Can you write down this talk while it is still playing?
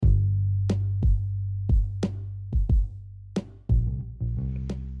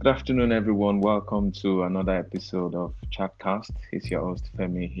Good afternoon, everyone. Welcome to another episode of Chatcast. It's your host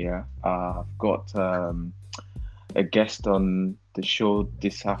Femi here. I've got a guest on the show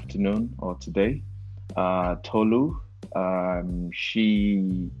this afternoon or today, Tolu.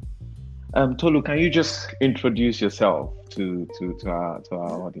 Tolu, can you just introduce yourself to our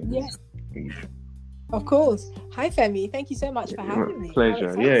audience, Yes, please? of course. Hi, Femi. Thank you so much for having me. How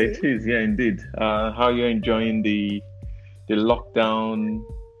Pleasure. Yeah, it exciting. is. Yeah, indeed. How are you enjoying the lockdown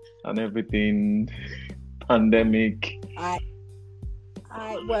and everything, pandemic? I,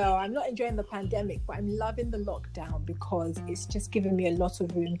 well, I'm not enjoying the pandemic, but I'm loving the lockdown because it's just given me a lot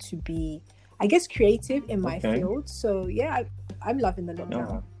of room to be, I guess, creative in my Okay. field. So, yeah, I'm loving the Yeah.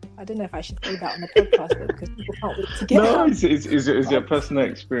 lockdown. I don't know if I should say that on the podcast though, because people can't wait to get No, out. it's your But personal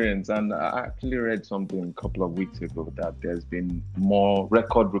experience, and I actually read something a couple of weeks ago that there's been more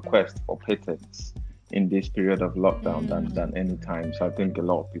record requests for patents in this period of lockdown than any time. So I think a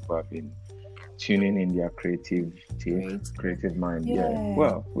lot of people have been tuning in their great. creative mind. Yeah. Yeah.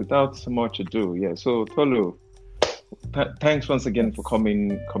 Well, without so much ado, yeah. So Tolu, thanks once again for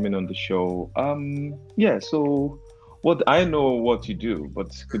Yes. coming on the show. Yeah. So, what I know what you do,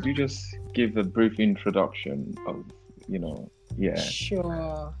 but could you just give a brief introduction of, you know, yeah.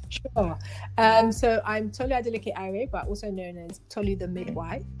 Sure. So I'm Tolu Adeleke Are, but also known as Tolu the Okay.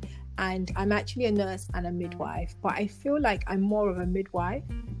 Midwife. And I'm actually a nurse and a midwife, but I feel like I'm more of a midwife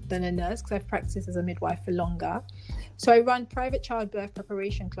than a nurse because I've practiced as a midwife for longer. So I run private childbirth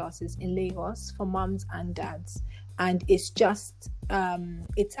preparation classes in Lagos for mums and dads. And it's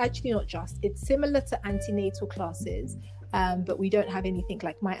actually not just, it's similar to antenatal classes, but we don't have anything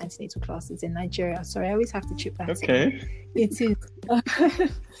like my antenatal classes in Nigeria. Sorry, I always have to chip that in. Okay. It is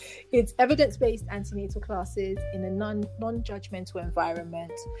it's evidence-based antenatal classes in a non-judgmental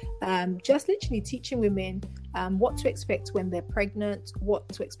environment, just literally teaching women what to expect when they're pregnant, what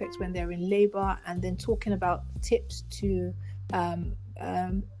to expect when they're in labor, and then talking about tips to um,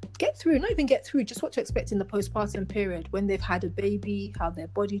 not even get through, just what to expect in the postpartum period when they've had a baby, how their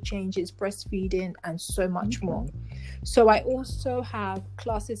body changes, breastfeeding, and so much more. So I also have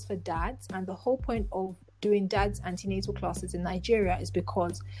classes for dads, and the whole point of doing dads antenatal classes in Nigeria is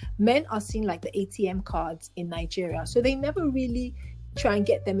because men are seen like the ATM cards in Nigeria. So they never really try and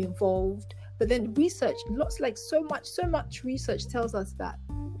get them involved. But then research, so much research tells us that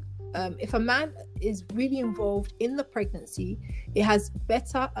if a man is really involved in the pregnancy, it has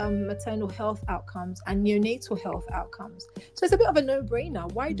better maternal health outcomes and neonatal health outcomes. So it's a bit of a no-brainer.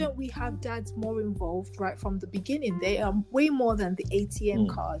 Why don't we have dads more involved right from the beginning? They are way more than the ATM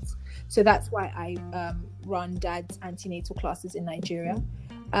cards. So that's why I run dads antenatal classes in Nigeria.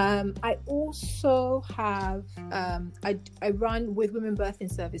 I also have I run with women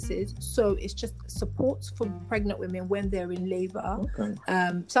birthing services, so it's just support for pregnant women when they're in labor. Okay.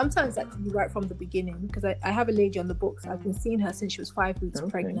 Sometimes actually right from the beginning, because I have a lady on the books. I've been seeing her since she was 5 weeks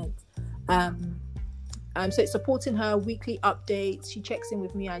pregnant. So it's supporting her, weekly updates. She checks in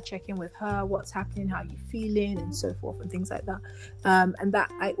with me, I check in with her, what's happening, how you feeling, and so forth, and things like that. And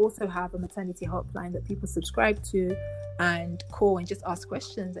that I also have a maternity helpline that people subscribe to and call and just ask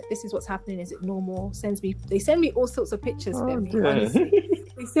questions like, this is what's happening, is it normal? They send me all sorts of pictures, Femi, dear. honestly.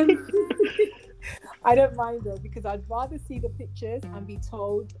 They send me I don't mind though, because I'd rather see the pictures and be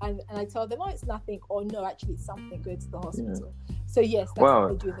told, and I tell them, oh, it's nothing, or no, actually it's something, go to the hospital. So yes, that's what I Wow,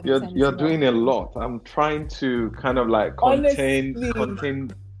 do with the maternity you're doing a helpline. lot. I'm trying to kind of like Honestly,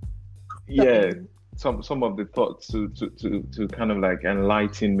 contain, yeah, same. some of the thoughts to kind of like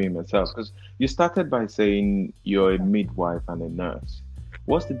enlighten me myself. Because you started by saying you're a midwife and a nurse.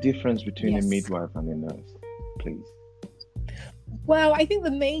 What's the difference between a Yes. midwife and a nurse, please? Well, I think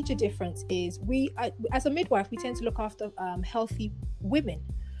the major difference is as a midwife, we tend to look after healthy women.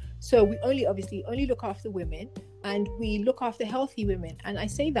 So we obviously only look after women, and we look after healthy women. And I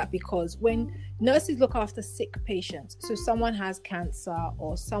say that because when nurses look after sick patients, so someone has cancer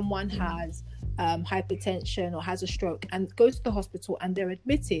or someone has hypertension or has a stroke and goes to the hospital and they're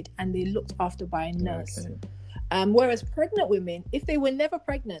admitted and they're looked after by a nurse. Okay. Whereas pregnant women, if they were never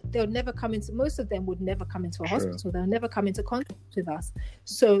pregnant, most of them would never come into a True. hospital. They'll never come into contact with us.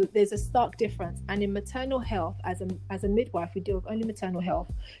 So there's a stark difference. And in maternal health, as a midwife, we deal with only maternal health.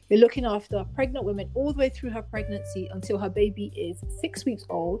 You're looking after pregnant women all the way through her pregnancy until her baby is 6 weeks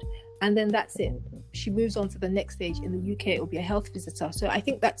old. And then that's it. She moves on to the next stage. In the UK, it will be a health visitor. So I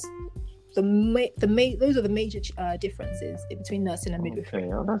think that's those are the major differences between nursing and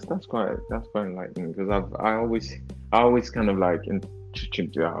midwifery. Okay, that's quite enlightening, because I always kind of like in teaching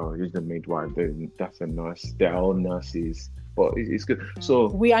to use the midwife. That's a nurse. They're all nurses. but it's good. So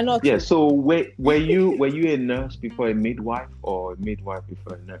We are not. yeah. So were you a nurse before a midwife, or a midwife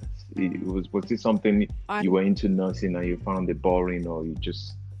before a nurse? Was it something you were into nursing and you found it boring, or you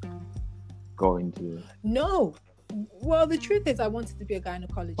just go into? No. Well, the truth is, I wanted to be a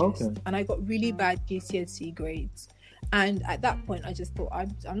gynecologist, Okay. and I got really bad GCSE grades. And at that point, I just thought,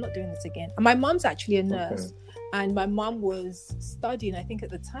 I'm not doing this again. And my mom's actually a nurse, and my mom was studying, I think, at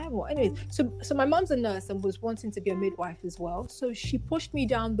the time. Or anyways, so my mom's a nurse and was wanting to be a midwife as well. So she pushed me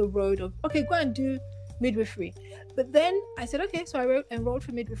down the road of, okay, go and do midwifery. But then I said, okay. So I enrolled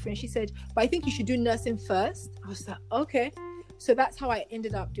for midwifery, and she said, but I think you should do nursing first. I was like, okay. So that's how I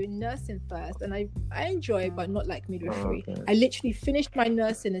ended up doing nursing first. And I enjoy it, but not like midwifery. Okay. I literally finished my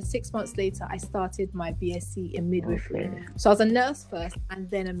nursing, and 6 months later, I started my BSc in midwifery. Okay. So I was a nurse first and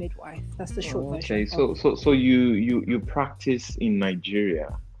then a midwife. That's the short version. Okay, so you practice in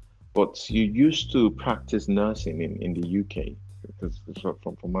Nigeria, but you used to practice nursing in the UK, because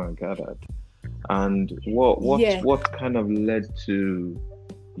from what I gathered. And what kind of led to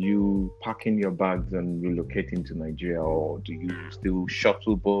you packing your bags and relocating to Nigeria, or do you still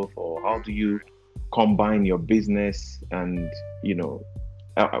shuttle both, or how do you combine your business and your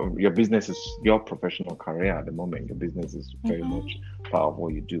business is your professional career at the moment? Your business is very much part of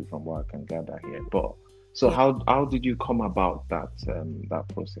what you do, from what I can gather here. But so how did you come about that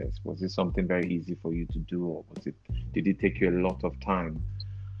process? Was it something very easy for you to do, or did it take you a lot of time?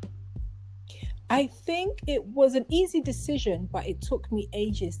 I think it was an easy decision, but it took me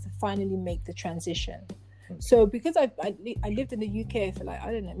ages to finally make the transition. So because I lived in the UK for like,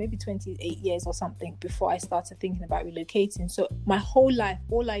 I don't know, maybe 28 years or something before I started thinking about relocating. So my whole life,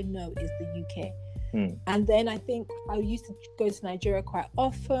 all I know is the UK. And then I think I used to go to Nigeria quite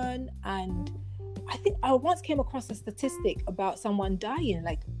often, and I think I once came across a statistic about someone dying,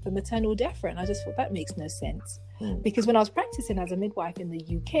 like the maternal death rate, and I just thought that makes no sense. Because when I was practicing as a midwife in the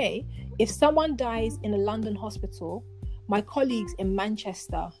UK, if someone dies in a London hospital, my colleagues in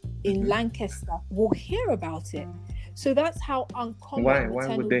Manchester, in Lancaster will hear about it. So that's how uncommon.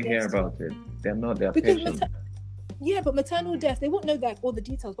 Why would they hear about it? They're not their because patients. but maternal death, they won't know that all the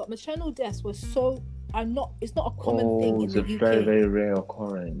details, but maternal deaths were it's not a common thing in the UK. It's a very, very rare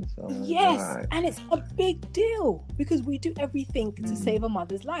occurrence. Yes, and it's a big deal because we do everything to save a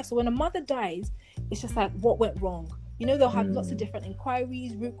mother's life. So when a mother dies, it's just like, what went wrong? They'll have lots of different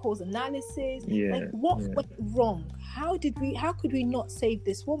inquiries, root cause analysis. What went wrong? How could we not save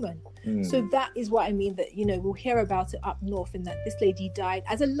this woman? So that is what I mean, that, we'll hear about it up north, and that this lady died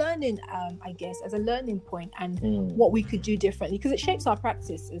as a learning, I guess, as a learning point, and what we could do differently, because it shapes our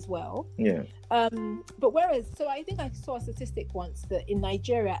practice as well. Yeah. But so I think I saw a statistic once that in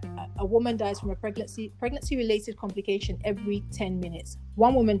Nigeria, a woman dies from a pregnancy-related complication every 10 minutes.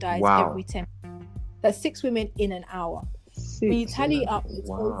 One woman dies every 10 minutes. That's 6 women in an hour. When you tally up, it's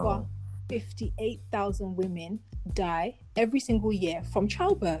over 58,000 women die every single year from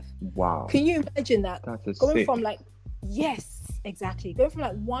childbirth. Wow. Can you imagine that? Going from yes, exactly. Going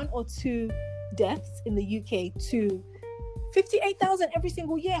from 1 or 2 deaths in the UK to 58,000 every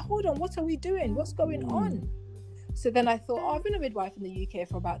single year. Hold on, what are we doing? What's going on? So then I thought, I've been a midwife in the UK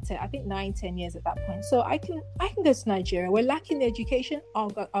for about 9-10 years at that point. So I can go to Nigeria. We're lacking the education. I'll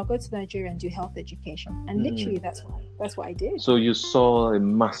go to Nigeria and do health education. And literally that's what I did. So you saw a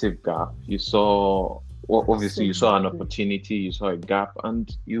massive gap. You saw, obviously you saw an opportunity, you saw a gap, and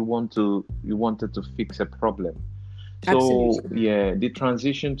you wanted to fix a problem. So Absolutely. the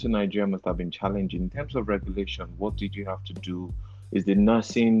transition to Nigeria must have been challenging. In terms of regulation, what did you have to do? Is the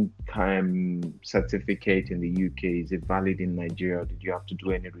nursing certificate in the UK, is it valid in Nigeria? Did you have to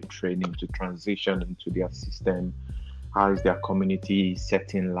do any retraining to transition into their system? How is their community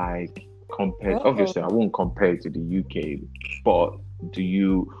setting like compared? Obviously, I won't compare it to the UK, but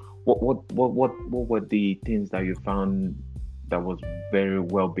what were the things that you found that was very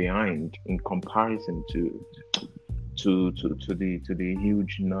well behind in comparison to the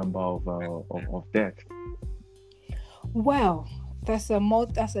huge number of deaths? Well, that's a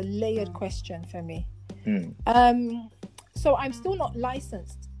layered question for me. So I'm still not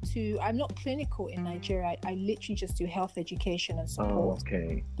licensed I'm not clinical in Nigeria. I literally just do health education and support.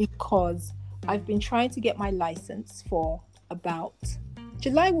 Because I've been trying to get my license for about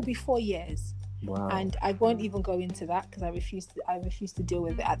July will be 4 years. Wow. And I won't even go into that because I refuse to deal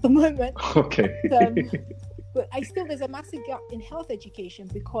with it at the moment. Okay. But there's a massive gap in health education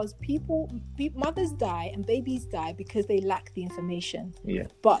because mothers die and babies die because they lack the information. Yeah.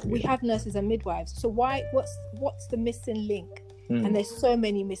 But we have nurses and midwives. So what's the missing link? And there's so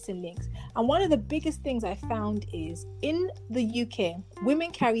many missing links. And one of the biggest things I found is in the UK,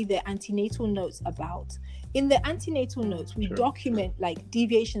 women carry their antenatal notes about. In the antenatal notes, we document like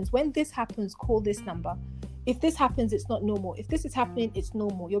deviations. When this happens, call this number. If this happens, it's not normal. If this is happening, it's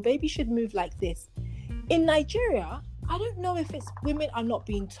normal. Your baby should move like this. In Nigeria, I don't know if it's women are not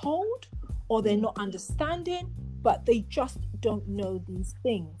being told or they're not understanding, but they just don't know these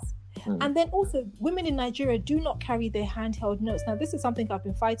things. And then also, women in Nigeria do not carry their handheld notes. Now, this is something I've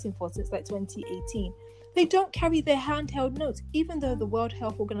been fighting for since like 2018. They don't carry their handheld notes, even though the World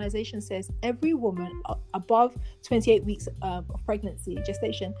Health Organization says every woman above 28 weeks of pregnancy,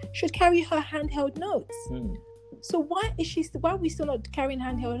 gestation, should carry her handheld notes. So why are we still not carrying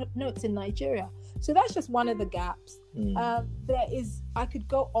handheld notes in Nigeria? So that's just one of the gaps. I could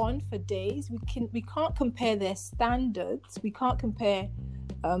go on for days. We can't compare their standards. We can't compare.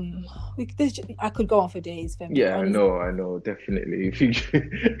 I could go on for days. Yeah, honestly. I know, definitely.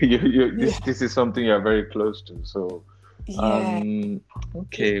 This is something you're very close to. So,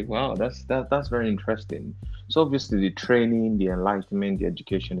 okay, wow, that's very interesting. So obviously, the training, the enlightenment, the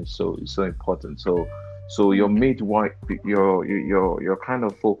education is so important. So your midwife, your kind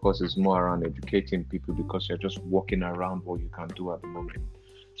of focus is more around educating people because you're just walking around what you can do at the moment.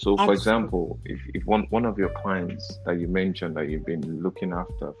 So, for example, if one of your clients that you mentioned that you've been looking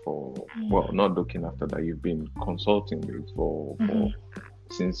after not looking after, that you've been consulting with for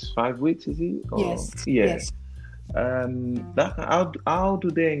since 5 weeks, is it? Yes. Yes. How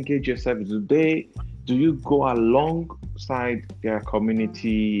do they engage your service? Do you go alongside their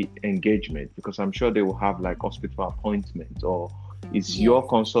community engagement? Because I'm sure they will have like hospital appointments, or is your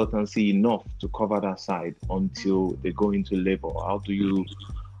consultancy enough to cover that side until they go into labor? How do you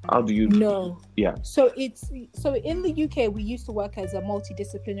No. Yeah. So in the UK we used to work as a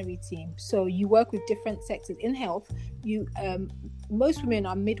multidisciplinary team. So you work with different sectors in health. You most women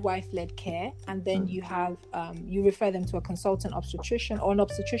are midwife-led care, and then you have you refer them to a consultant obstetrician or an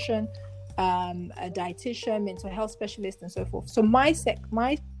obstetrician, a dietitian, mental health specialist, and so forth. So my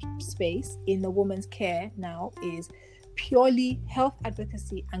space in the woman's care now is purely health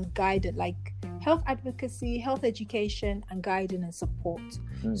advocacy and guidance, like health advocacy, health education, and guidance and support.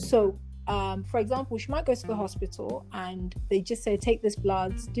 So for example, she might go to the hospital and they just say, take this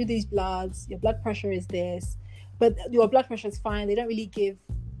bloods, do these bloods, your blood pressure is this, but your blood pressure is fine. They don't really give,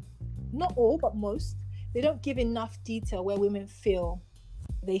 not all, but most, they don't give enough detail where women feel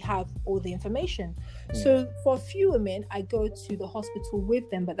they have all the information. So for a few women, I go to the hospital with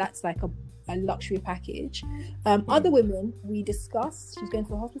them, but that's like a luxury package. Other women, we discuss. She's going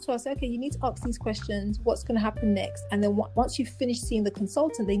to the hospital. I say, okay, you need to ask these questions. What's going to happen next? And then once you've finished seeing the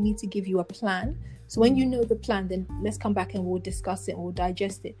consultant, they need to give you a plan. So when you know the plan, then let's come back and we'll discuss it and we'll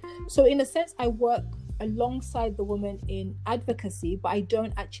digest it. So in a sense, I work alongside the woman in advocacy, but I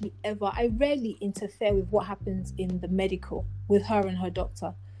rarely interfere with what happens in the medical with her and her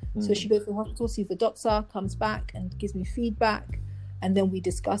doctor. So she goes to the hospital, sees the doctor, comes back and gives me feedback, and then we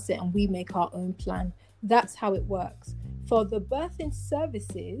discuss it and we make our own plan. That's how it works. For the birthing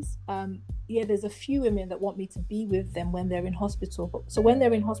services, there's a few women that want me to be with them when they're in hospital. So when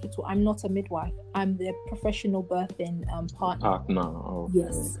they're in hospital, I'm not a midwife. I'm their professional birthing partner. Okay.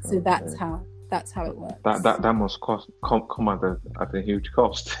 Yes. So that's how it works. That must come at a huge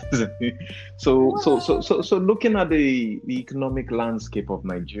cost. So looking at the economic landscape of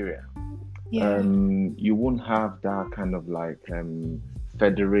Nigeria, you won't have that kind of like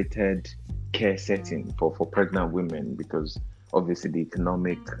federated care setting for pregnant women, because obviously the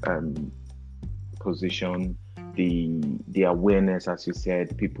economic position, the awareness, as you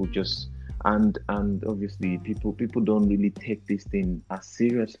said, people just and obviously people don't really take this thing as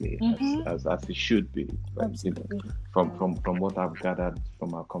seriously as it should be, from what I've gathered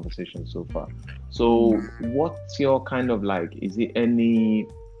from our conversation so far. So what's your kind of like, are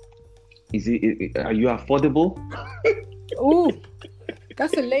you affordable? Oh,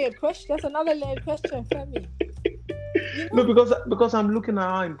 that's a layered question. That's another layered question for me. No, because I'm looking at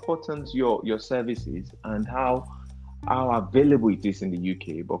how important your service is and how available it is in the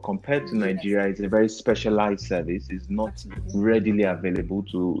UK, but compared to Nigeria, it's a very specialized service. It's not readily available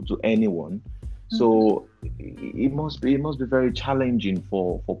to anyone. So it must be very challenging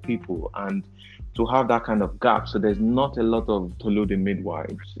for people, and to have that kind of gap. So there's not a lot of Tolude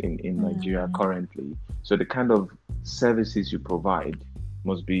midwives in Nigeria currently. So the kind of services you provide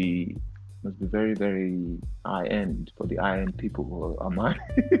must be very, very high end for the high end people. Or am I?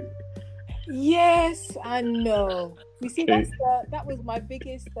 Yes, I know. You see, that was my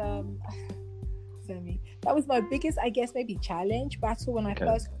biggest. It's Femi. That was my biggest, I guess, maybe battle when I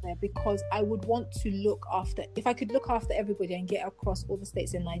first went there, because I would want to look after, if I could look after everybody and get across all the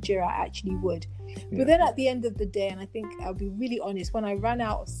states in Nigeria, I actually would. But then at the end of the day, and I think I'll be really honest, when I ran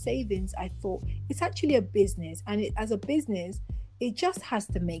out of savings, I thought it's actually a business, and as a business, it just has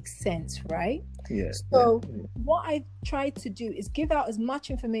to make sense, right? So what I tried to do is give out as much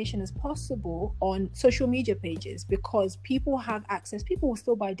information as possible on social media pages, because people have access, people will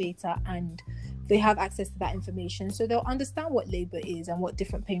still buy data and they have access to that information. So they'll understand what labor is and what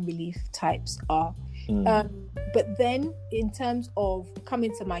different pain relief types are. But then in terms of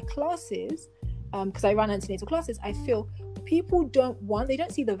coming to my classes, because I run antenatal classes, I feel people don't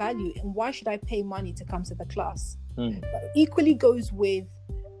see the value, and why should I pay money to come to the class? But equally goes with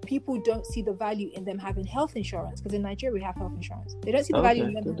people don't see the value in them having health insurance, because in Nigeria we have health insurance. They don't see the value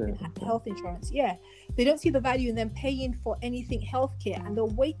in them having health insurance. They don't see the value in them paying for anything healthcare, and they'll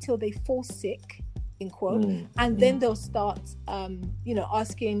wait till they fall sick, in quote, and then they'll start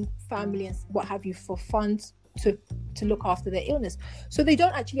asking family and what have you for funds to look after their illness. So they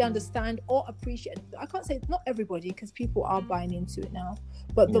don't actually understand or appreciate. I can't say not everybody, because people are buying into it now,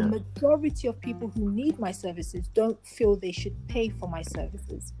 but the majority of people who need my services don't feel they should pay for my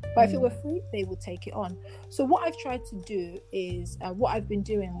services. But if it were free, they would take it on. So what I've tried to do is, what I've been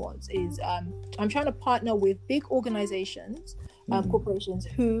doing I'm trying to partner with big organizations, corporations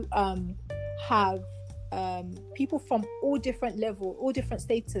who have people from all different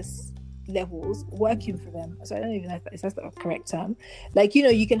status levels working for them. So I don't even know if that's the correct term.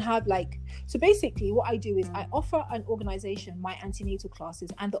 You can have so basically what I do is I offer an organization my antenatal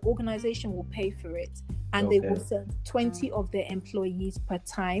classes, and the organization will pay for it, and they will send 20 of their employees per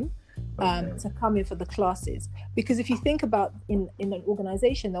time to come in for the classes. Because if you think about in an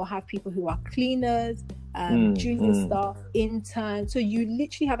organization, they'll have people who are cleaners, junior staff, interns. So you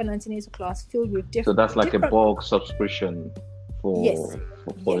literally have an antenatal class filled with different. So that's like a bulk subscription for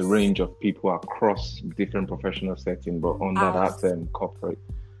a range of people across different professional settings, but under that corporate.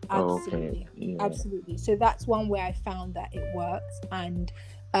 Absolutely. Absolutely. So that's one way I found that it works, and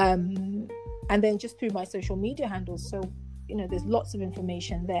then just through my social media handles. So there's lots of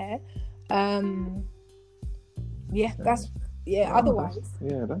information there. Otherwise, that's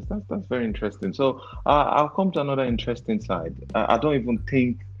very interesting. So I'll come to another interesting side. I don't even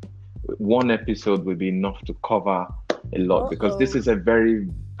think one episode will be enough to cover a lot, because this is a very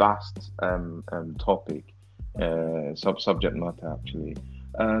vast topic, subject matter actually.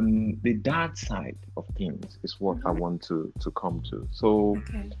 The dad side of things is what I want to come to. So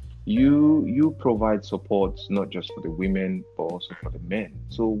you provide support not just for the women but also for the men.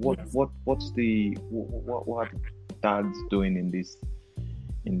 So what are the dads doing in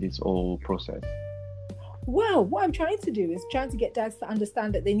this whole process? Well, what I'm trying to do is trying to get dads to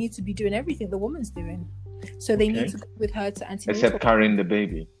understand that they need to be doing everything the woman's doing. So they need to go with her to antenatal. Except carrying the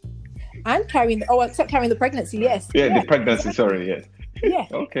baby. And except carrying the pregnancy, yes. The pregnancy, exactly. Sorry, yes. Yeah.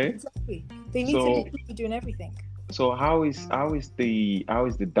 Okay. Exactly. They need to be doing everything. So how is the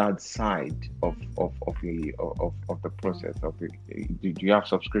dad's side of the process of it? Do you have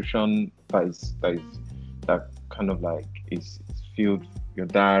subscription that kind of is filled your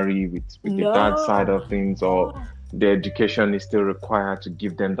diary with the dad side of things, or the education is still required to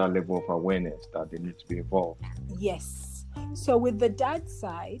give them that level of awareness that they need to be involved? Yes. So with the dad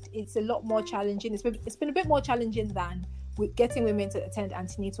side, it's a lot more challenging. It's been a bit more challenging than with getting women to attend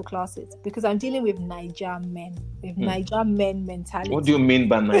antenatal classes, because I'm dealing with Niger men, with Niger men mentality. What do you mean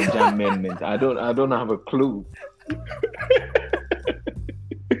by Niger men mentality? I don't have a clue.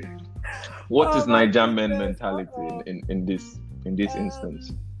 What is Niger men mentality in this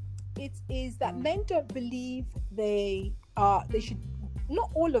instance? It is that men don't believe they should.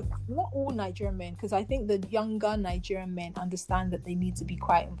 Not all Nigerian men, because I think the younger Nigerian men understand that they need to be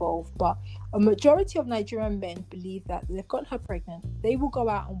quite involved, but a majority of Nigerian men believe that they've got her pregnant, they will go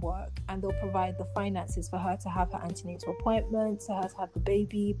out and work, and they'll provide the finances for her to have her antenatal appointments, for her to have the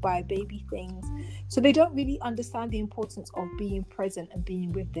baby, buy baby things. So they don't really understand the importance of being present and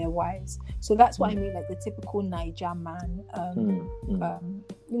being with their wives. So that's what I mean, the typical Niger man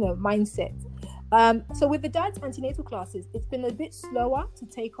mindset. So with the dad's antenatal classes, it's been a bit slower to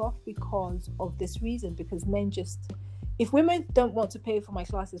take off because of this reason, because if women don't want to pay for my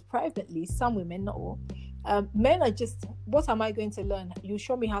classes privately, some women, not all, men are just, what am I going to learn? You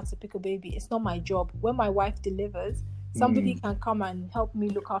show me how to pick a baby. It's not my job. When my wife delivers, somebody can come and help me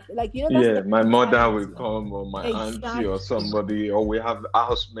look after, my mother will come, or my auntie or somebody, or we have a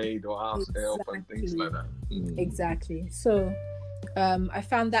housemaid or house help and things like that. Exactly. So I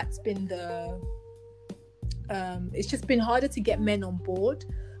found that's been it's just been harder to get men on board.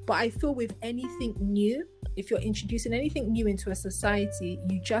 But I feel with anything new, if you're introducing anything new into a society,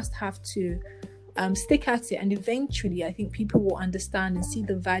 you just have to stick at it, and eventually I think people will understand and see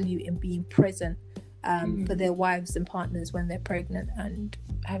the value in being present for their wives and partners when they're pregnant and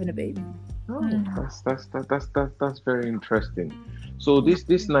having a baby. That's very interesting. So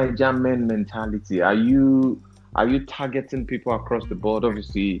this Nigerian men mentality, are you targeting people across the board?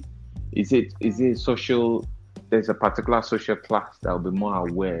 Obviously, is it social? There's a particular social class that will be more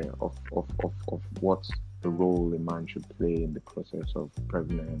aware of what the role a man should play in the process of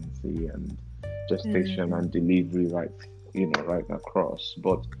pregnancy and gestation and delivery, right across.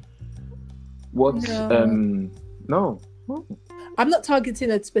 But what's no. I'm not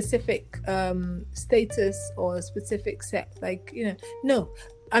targeting a specific status or a specific set. No,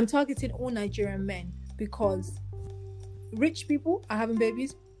 I'm targeting all Nigerian men, because rich people are having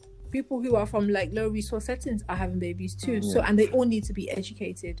babies. People who are from low resource settings are having babies too. Yeah. So, and they all need to be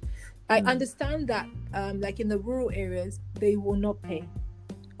educated. I understand that, in the rural areas, they will not pay,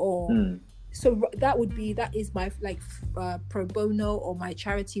 or so that is my pro bono or my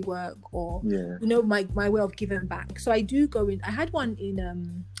charity work, or my way of giving back. So I do go in. I had one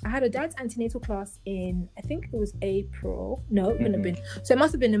in I had a dad's antenatal class in, I think it was April. No, it wouldn't have been. So it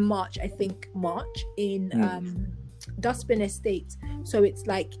must have been in March. I think March in Dustbin Estate. So it's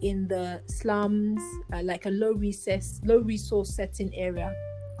in the slums, a low resource setting area,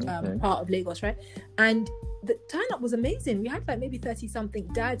 part of Lagos, right? And the turn up was amazing. We had maybe 30 something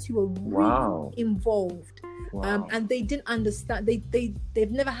dads who were really involved. Wow. And they didn't understand,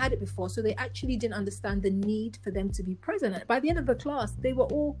 they've never had it before, so they actually didn't understand the need for them to be present. And by the end of the class, they were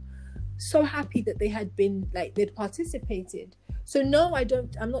all so happy that they had been they'd participated. So no,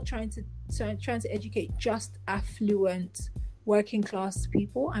 I'm not trying to educate just affluent working class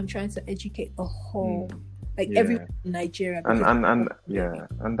people. I'm trying to educate the whole everyone in Nigeria.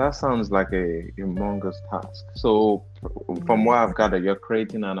 And that sounds like a humongous task. So from what I've gathered, you're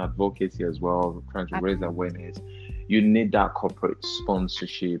creating an advocacy as well, trying to raise awareness. You need that corporate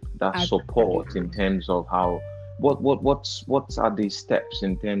sponsorship, that support in terms of how what are the steps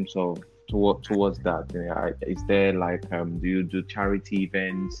in terms of towards that? Is there do you do charity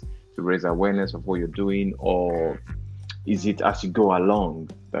events to raise awareness of what you're doing, or is it as you go along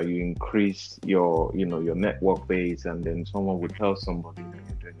that you increase your network base, and then someone would tell somebody that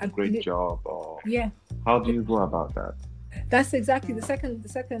you're doing a great job, or how do you go about that? That's exactly the second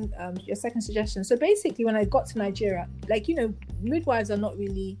your second suggestion. So basically, when I got to Nigeria, midwives are not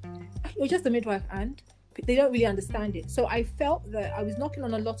really, you're just a midwife, and they don't really understand it. So I felt that I was knocking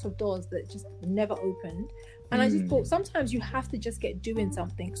on a lot of doors that just never opened. And I just thought sometimes you have to just get doing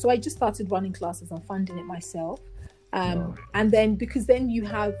something. So I just started running classes and funding it myself. And then, because then you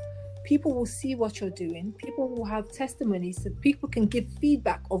have, people will see what you're doing. People will have testimonies, so people can give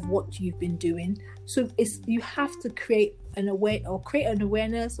feedback of what you've been doing. So you have to create an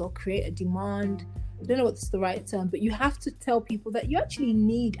awareness or create a demand. I don't know what's the right term, but you have to tell people that you actually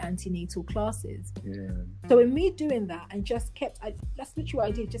need antenatal classes. Yeah. So in me doing that, and that's literally what I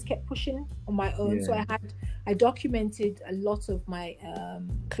did, just kept pushing on my own. Yeah. So I documented a lot of my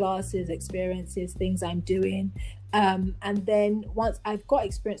classes, experiences, things I'm doing. And then once I've got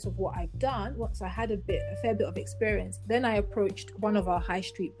experience of what I've done, once I had a fair bit of experience, then I approached one of our high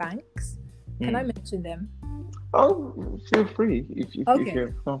street banks. Can I mention them? Oh, feel free if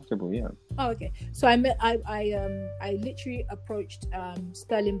you're comfortable. Yeah. Oh, okay. So I literally approached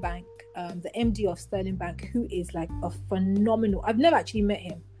Sterling Bank, the MD of Sterling Bank, who is a phenomenal. I've never actually met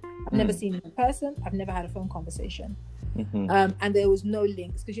him. I've never seen him in person. I've never had a phone conversation. Mm-hmm. And there was no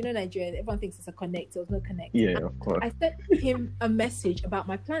links, because Nigeria, everyone thinks it's a connect. There was no connect. Yeah, of course. I sent him a message about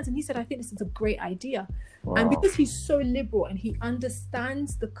my plans, and he said, I think this is a great idea. Wow. And because he's so liberal and he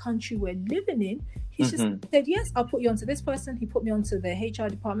understands the country we're living in, he's just said, yes, I'll put you onto this person. He put me onto the HR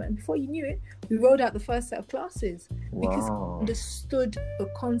department, and before you knew it, we rolled out the first set of classes because he understood the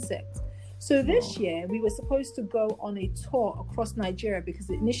concept. So this year, we were supposed to go on a tour across Nigeria, because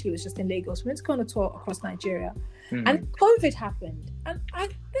initially it was just in Lagos. We went to go on a tour across Nigeria, and COVID happened. And I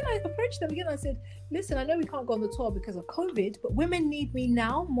approached them again and I said, listen, I know we can't go on the tour because of COVID, but women need me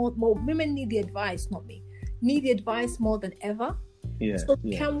now. More women need the advice, not me. Need the advice more than ever.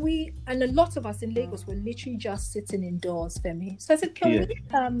 Can we, and a lot of us in Lagos were literally just sitting indoors, Femi. So I said, can we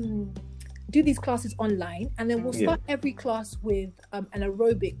do these classes online, and then we'll start every class with an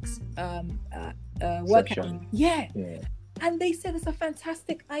aerobics workout. Yeah. And they said it's a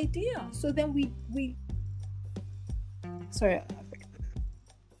fantastic idea. So then we sorry, I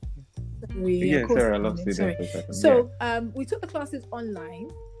lost you there for a second. So we took the classes online,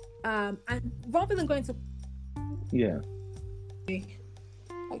 and rather than going to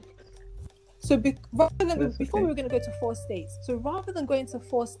So rather than That's before okay. we were going to go to 4 states. So rather than going to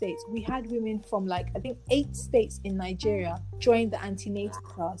 4 states, we had women from like I think 8 states in Nigeria join the antenatal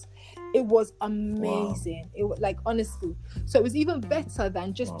class. It was amazing. It was like honestly. So it was even better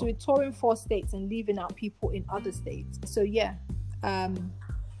than just doing touring 4 states and leaving out people in other states. So yeah,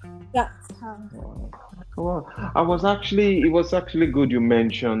 that's how. Well, it was actually good you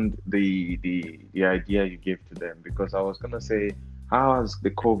mentioned the idea you gave to them because I was gonna say, how has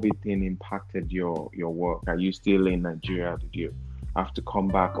the COVID thing impacted your work? Are you still in Nigeria? Did you have to come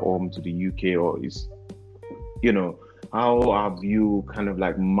back home to the UK, or is you know how have you kind of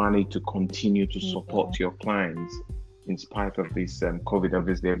like managed to continue to support your clients in spite of this COVID?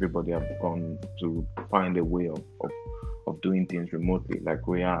 Obviously, everybody have gone to find a way of doing things remotely, like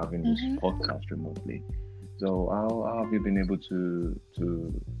we are having this podcast remotely. So how have you been able to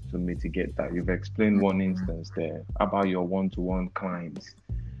mitigate that? You've explained one instance there about your one-to-one clients.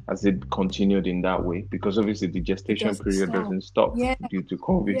 Has it continued in that way? Because obviously the It gestation doesn't period stop. doesn't stop Yeah. due to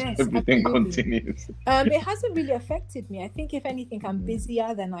COVID. Yes, Everything absolutely. continues. It hasn't really affected me. I think if anything, I'm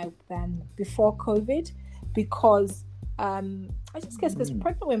busier than before COVID, because I just guess because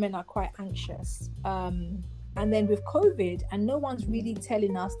pregnant women are quite anxious. And then with COVID, and no one's really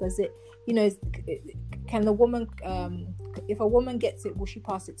telling us, does it, can the woman, if a woman gets it, will she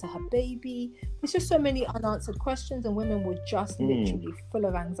pass it to her baby? There's just so many unanswered questions, and women were just literally full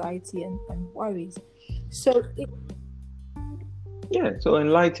of anxiety and worries. So So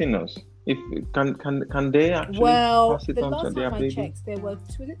enlighten us. If can they actually pass it the on to last their time I baby? checked, there were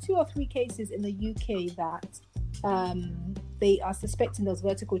 2 or 3 cases in the UK that they are suspecting there was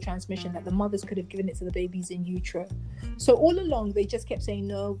vertical transmission, that the mothers could have given it to the babies in utero. So all along they just kept saying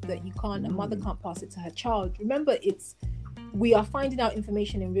no, that you can't, a mother can't pass it to her child. Remember, we are finding out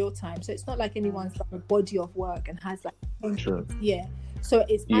information in real time, so it's not like anyone's done a body of work and has like Sure. so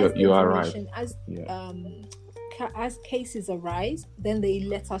it's You are right. as cases arise, then they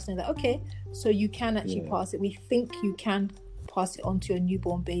let us know that okay, so you can actually pass it. We think you can pass it on to your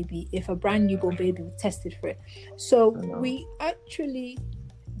newborn baby if a brand newborn baby was tested for it. So we actually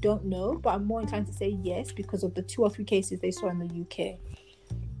don't know, but I'm more inclined to say yes because of the 2 or 3 cases they saw in the UK.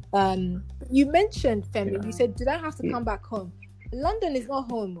 You mentioned, Femi, you said, did I have to come back home? London is not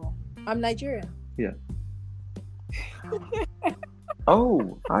home. I'm Nigerian. Yeah.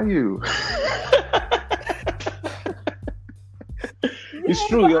 Oh, are you? It's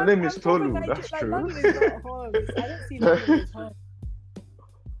true. Your name is Tolu. That's true. London is not home. I don't see London as home.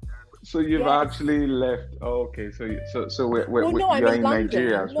 So you've actually left. Oh, okay. So you're I'm in in London.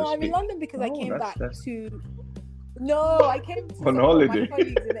 Nigeria. No, I'm in London because I came back to. No, I came to on support holiday. my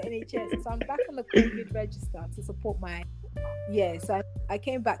colleagues in the NHS. So I'm back on the COVID register to support my. So I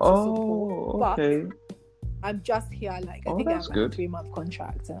came back to support. Okay. But I'm just here, like I think I have like good. a 3-month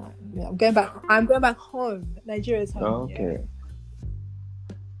contract, and I'm going back. I'm going back home. Nigeria's home. Okay.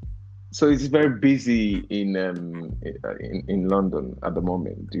 So it's very busy in London at the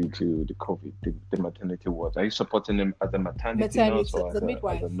moment due to the COVID, the maternity wards. Are you supporting them as a maternity nurse or as a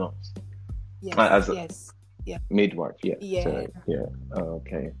midwife? As a nurse? Yes. Yeah. Midwife. Yeah. Yeah. So, yeah.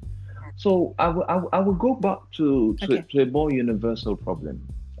 Okay. So I will go back to a more universal problem.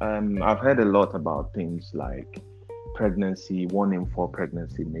 I've heard a lot about things like pregnancy. 1 in 4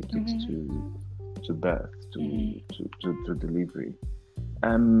 pregnancy make it to birth, to delivery.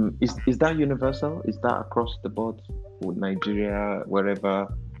 Is that universal? Is that across the board with Nigeria,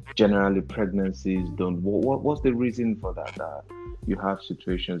 wherever generally pregnancies don't? What's the reason for that? That you have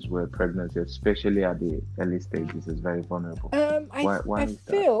situations where pregnancy, especially at the early stages, is very vulnerable. I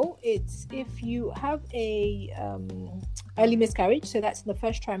feel it's if you have a early miscarriage, so that's in the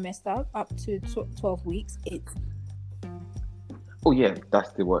first trimester up to 12 weeks. Oh yeah,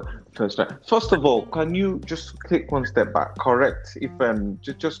 that's the word. First of all, can you just take one step back? Correct. If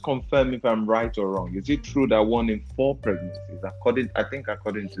just confirm if I'm right or wrong. Is it true that 1 in 4 pregnancies, according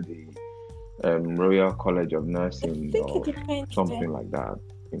to the Royal College of Nursing or something like that,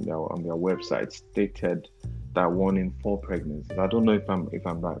 on their website, stated that 1 in 4 pregnancies. I don't know if I'm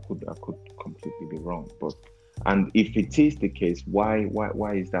right. I could completely be wrong, but. And if it is the case, why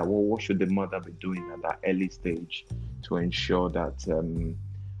is that? Well, what should the mother be doing at that early stage to ensure that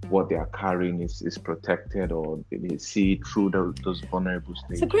what they are carrying is protected, or they see through those vulnerable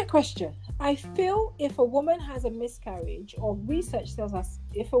stages? It's a great question. I feel if a woman has a miscarriage, or research tells us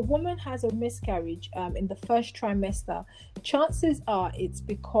if a woman has a miscarriage in the first trimester, chances are it's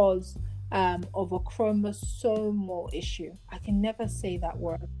because of a chromosomal issue. I can never say that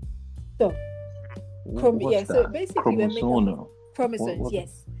word. So. So basically, chromosomes.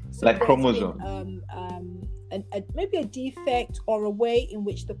 Yes. So like there's chromosome. been maybe a defect or a way in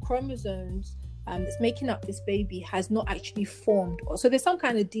which the chromosomes that's making up this baby has not actually formed. So there's some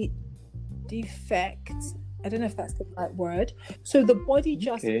kind of defect. I don't know if that's the right word. So the body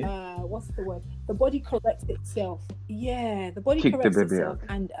just what's the word? The body corrects itself. Yeah, the body corrects itself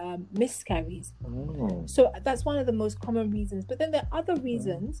and miscarries. Oh. So that's one of the most common reasons. But then there are other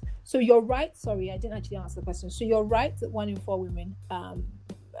reasons. So you're right. Sorry, I didn't actually answer the question. So you're right that 1 in 4 women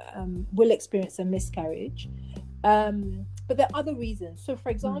will experience a miscarriage. But there are other reasons. So, for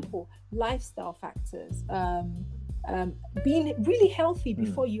example, lifestyle factors. Being really healthy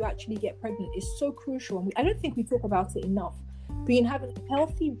before you actually get pregnant is so crucial, and I don't think we talk about it enough. Having a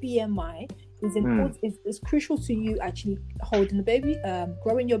healthy BMI is important. Is crucial to you actually holding the baby,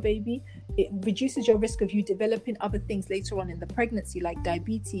 growing your baby. It reduces your risk of you developing other things later on in the pregnancy, like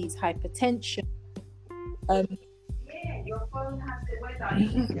diabetes, hypertension. Your phone has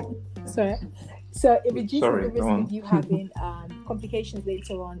it. Sorry. So it reduces the risk of you having complications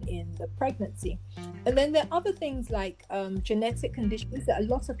later on in the pregnancy. And then there are other things like genetic conditions that a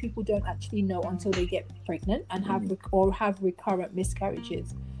lot of people don't actually know until they get pregnant and have recurrent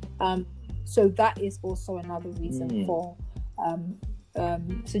miscarriages. So that is also another reason for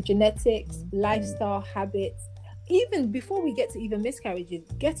so genetics, lifestyle, habits. Even before we get to even miscarriages,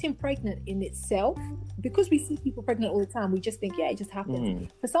 getting pregnant in itself, because we see people pregnant all the time, we just think, it just happens.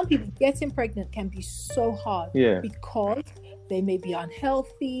 For some people, getting pregnant can be so hard because they may be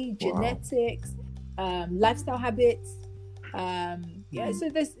unhealthy, genetics, lifestyle habits. So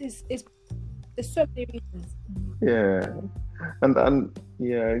there's so many reasons.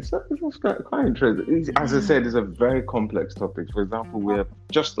 It's quite interesting. As I said, it's a very complex topic. For example, we have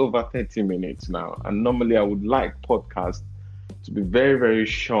just over 30 minutes now, and normally I would like podcasts to be very, very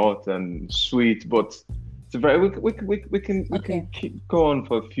short and sweet, but it's very we can keep go on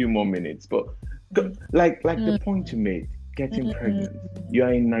for a few more minutes. But like the point you made, getting pregnant. You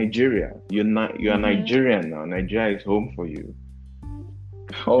are in Nigeria. You're Nigerian now. Nigeria is home for you.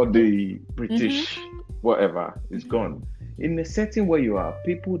 All the British whatever is gone. In the setting where you are,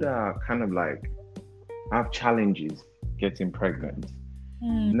 people that are kind of like have challenges getting pregnant.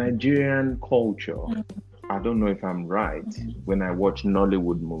 Nigerian culture, I don't know if I'm right, when I watch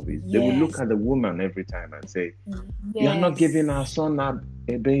Nollywood movies, they will look at the woman every time and say, you're not giving our son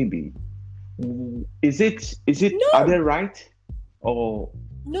a baby. Is it No. Are they right? Or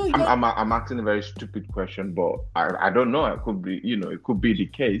No, I'm asking a very stupid question, but I don't know. It could be the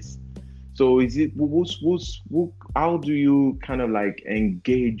case. So is it how do you kind of like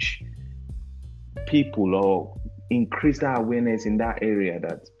engage people or increase that awareness in that area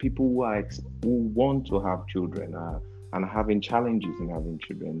that people who want to have children and having challenges in having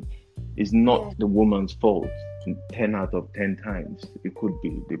children is not the woman's fault 10 out of 10 times? It could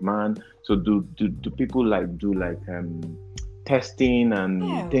be the man. So do people do testing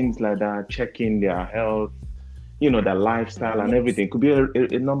and things like that, checking their health, their lifestyle and everything? Could be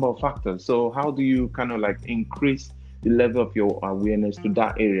a number of factors. So how do you kind of like increase the level of your awareness to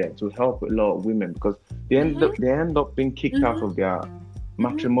that area to help a lot of women, because they end up being kicked out of their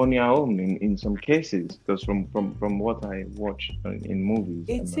matrimonial home in some cases, because from what I watch in movies.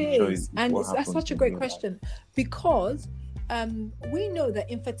 That's such a great question, because we know that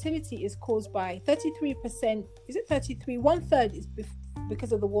infertility is caused by 33%. Is it 33? 1/3 is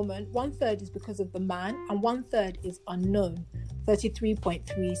because of the woman, 1/3 is because of the man, and 1/3 is unknown.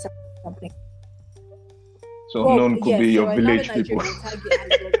 33.3 something. So unknown could be your village people.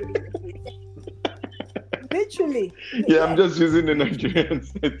 Literally. I'm just using the Nigerian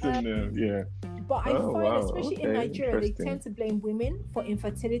setting. But I find, especially in Nigeria, they tend to blame women for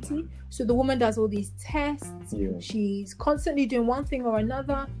infertility. So the woman does all these tests. She's constantly doing one thing or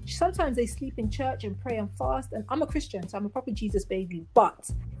another. Sometimes they sleep in church and pray and fast. And I'm a Christian, so I'm a proper Jesus baby. But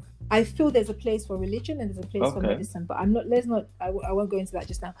I feel there's a place for religion and there's a place for medicine. But I won't go into that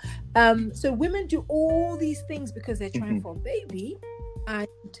just now. So women do all these things because they're trying for a baby, and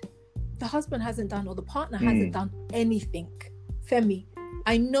the husband hasn't done, or the partner hasn't done anything. Femi,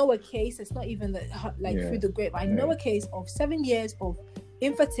 I know a case, it's not even through the grave. I know a case of 7 years of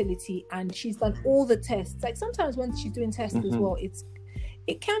infertility, and she's done all the tests. Like sometimes when she's doing tests as well,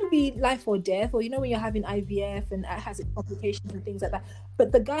 it can be life or death, or when you're having IVF and it has its complications and things like that.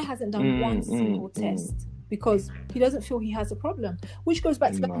 But the guy hasn't done one single test because he doesn't feel he has a problem, which goes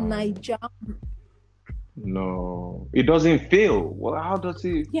back to that Niger. No, it doesn't feel. Well, how does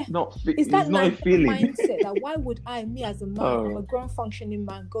he not feel? Is that not a feeling? Mindset that why would me as a man, I'm a grown functioning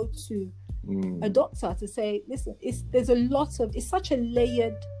man, go to a doctor to say, listen, it's such a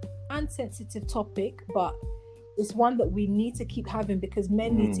layered and sensitive topic, but it's one that we need to keep having because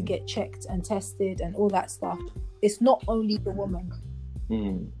men need to get checked and tested and all that stuff. It's not only the woman.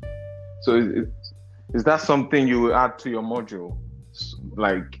 So is that something you will add to your module?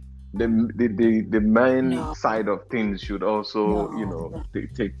 Like the men side of things should also,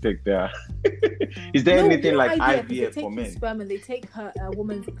 take their. Is there anything like IVF for men? Sperm and they take her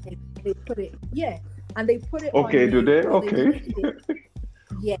woman's, they put it, and they put it. Okay, do they? Okay.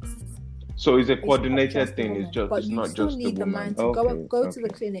 Yes. So it's a coordinated thing. It's just, it's not just need the man to go to the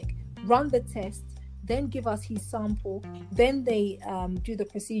clinic, run the test, then give us his sample, then they do the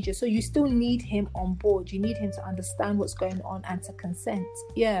procedure. So you still need him on board. You need him to understand what's going on and to consent.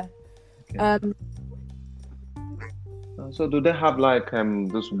 Yeah. Okay. So do they have like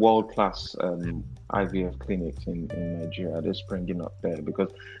this world-class IVF clinics in Nigeria? They're springing up there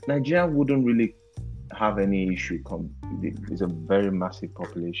because Nigeria wouldn't really have any issue. It's a very massive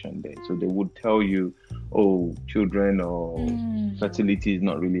population there, so they would tell you, children or fertility is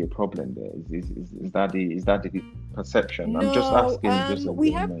not really a problem there. Is that the perception? No, I'm just asking.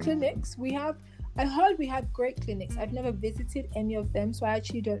 We have clinics. I heard we have great clinics. I've never visited any of them, so I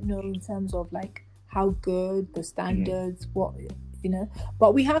actually don't know in terms of like how good the standards, what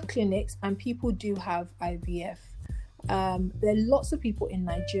But we have clinics, and people do have IVF. There are lots of people in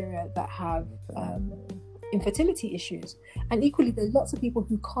Nigeria that have infertility issues, and equally there are lots of people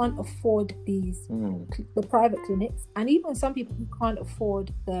who can't afford these the private clinics, and even some people who can't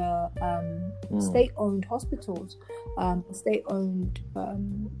afford the state-owned hospitals, state-owned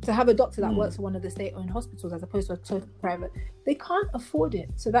to have a doctor that works for one of the state-owned hospitals as opposed to a total private. They can't afford it,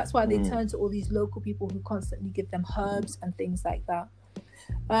 so that's why they turn to all these local people who constantly give them herbs and things like that.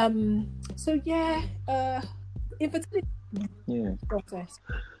 Infertility process.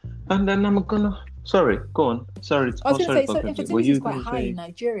 And then I'm gonna go on. Sorry. I was going to say, so infertility is quite high in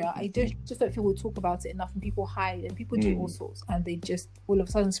Nigeria. I just don't feel we'll talk about it enough, and people hide and people do all sorts, and they just all of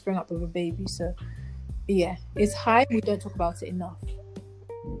a sudden spring up with a baby. So yeah, it's high. We don't talk about it enough.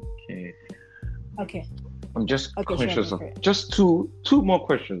 Okay. I'm just conscious of just two more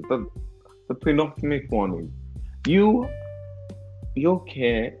questions. The penultimate one is your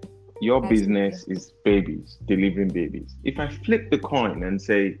care. Your business is babies, delivering babies. If I flip the coin and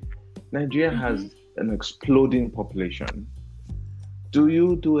say Nigeria has an exploding population, do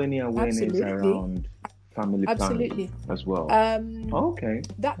you do any awareness around family planning as well? Okay.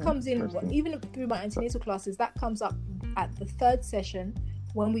 That comes in, even through my antenatal classes, that comes up at the third session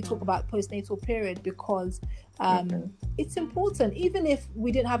when we talk about postnatal period, because it's important. Even if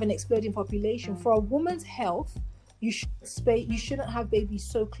we didn't have an exploding population, for a woman's health, you shouldn't have babies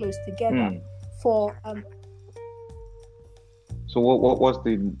so close together. For So what was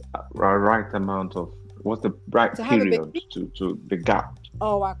the right amount of? What's the right period to the gap?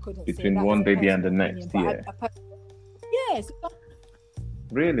 I couldn't between say one baby and the next. Yes.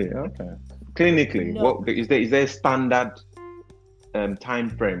 Really? Okay. Clinically, what is there a standard time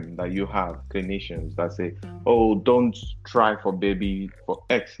frame that you have, clinicians that say, don't try for baby for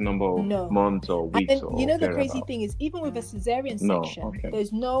X number of months or weeks? And the crazy thing is, even with a cesarean section,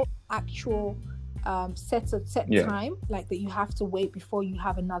 there's no actual set time like that you have to wait before you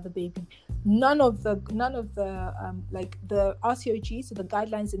have another baby. None of the like the RCOG, so the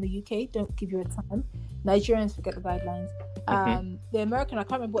guidelines in the UK, don't give you a time. Nigerians forget the guidelines. The American, I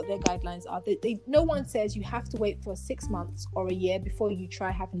can't remember what their guidelines are. No one says you have to wait for 6 months or a year before you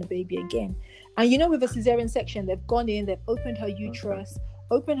try having a baby again. And with a cesarean section, they've gone in, they've opened her uterus,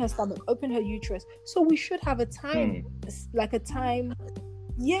 opened her stomach, opened her uterus. So we should have a time, like a time.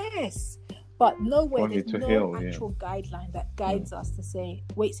 Yes. But nowhere, there's no actual guideline that guides us to say,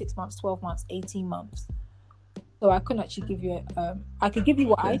 wait 6 months, 12 months, 18 months. So I couldn't actually give you I could give you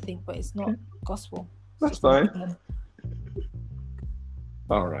what I think, but it's not gospel. That's fine.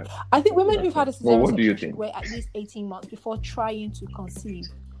 All right. I think women who've had a cesarean section should wait at least 18 months before trying to conceive.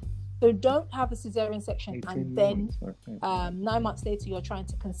 So don't have a cesarean section and then 9 months later you're trying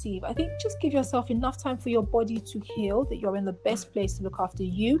to conceive. I think just give yourself enough time for your body to heal, that you're in the best place to look after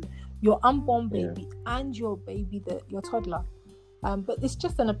you, your unborn baby, and your baby, your toddler. But it's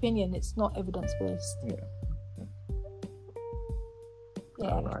just an opinion. It's not evidence-based.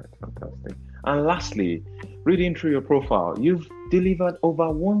 All right. Fantastic. And lastly, reading through your profile, you've delivered over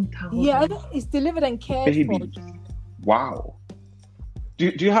 1,000. Yeah, I think it's delivered and cared for. Wow.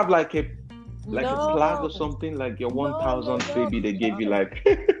 Do you have like a flag or something, like your 1,000th baby they gave you, like?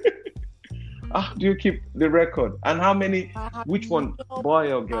 Do you keep the record? And how many? Which one,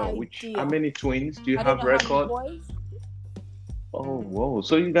 boy or girl? How many twins do you have record? Oh, whoa.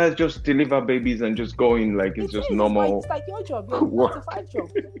 So you guys just deliver babies and just go in like it's just normal. It's like your job, your 9 to 5 job.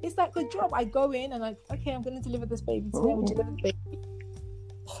 It's like a job. I go in and okay, I'm going to deliver this baby today. We deliver the baby.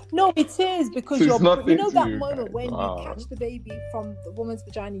 No, it is because So it's nothing that to you moment guys. when Wow. you catch the baby from the woman's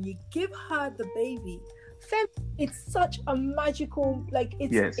vagina, you give her the baby. It's such a magical, like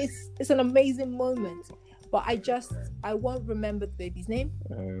Yes. it's an amazing moment. But I won't remember the baby's name.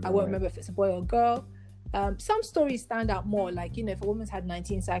 I won't remember if it's a boy or girl. Some stories stand out more, like, you know, if a woman's had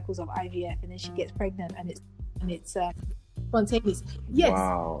 19 cycles of IVF and then she gets pregnant and it's spontaneous. Yes,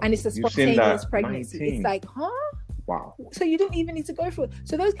 Wow. and it's a You've seen spontaneous that? pregnancy. 19. It's like, huh? Wow. So you didn't even need to go through it.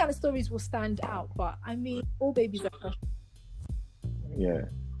 So those kind of stories will stand out. But I mean, all babies are precious. Yeah.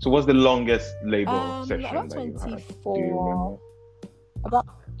 So what's the longest labor session About that you had? 24. Do you remember? About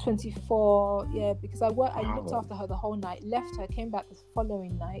 24, yeah, because I looked Wow. after her the whole night, left her, came back the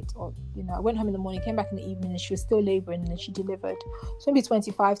following night, or, you know, I went home in the morning, came back in the evening, and she was still laboring, and then she delivered. So maybe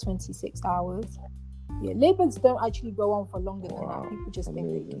 25, 26 hours. Yeah, labors don't actually go on for longer than Wow. that. People just think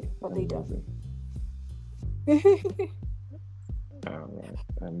they do, Amazing. but they don't. Amazing. All right.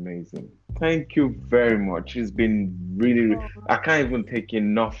 Amazing. Thank you very much. It's been really, I can't even take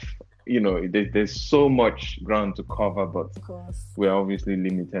enough. You know, there's so much ground to cover, but Of course. we're obviously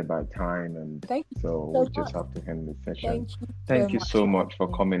limited by time, and Thank you so so we just much. have to end the session. Thank you Thank you so much for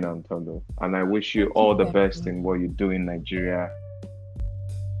having me. coming on, Tolu. And I wish you Thank all you the very best in what you do in Nigeria.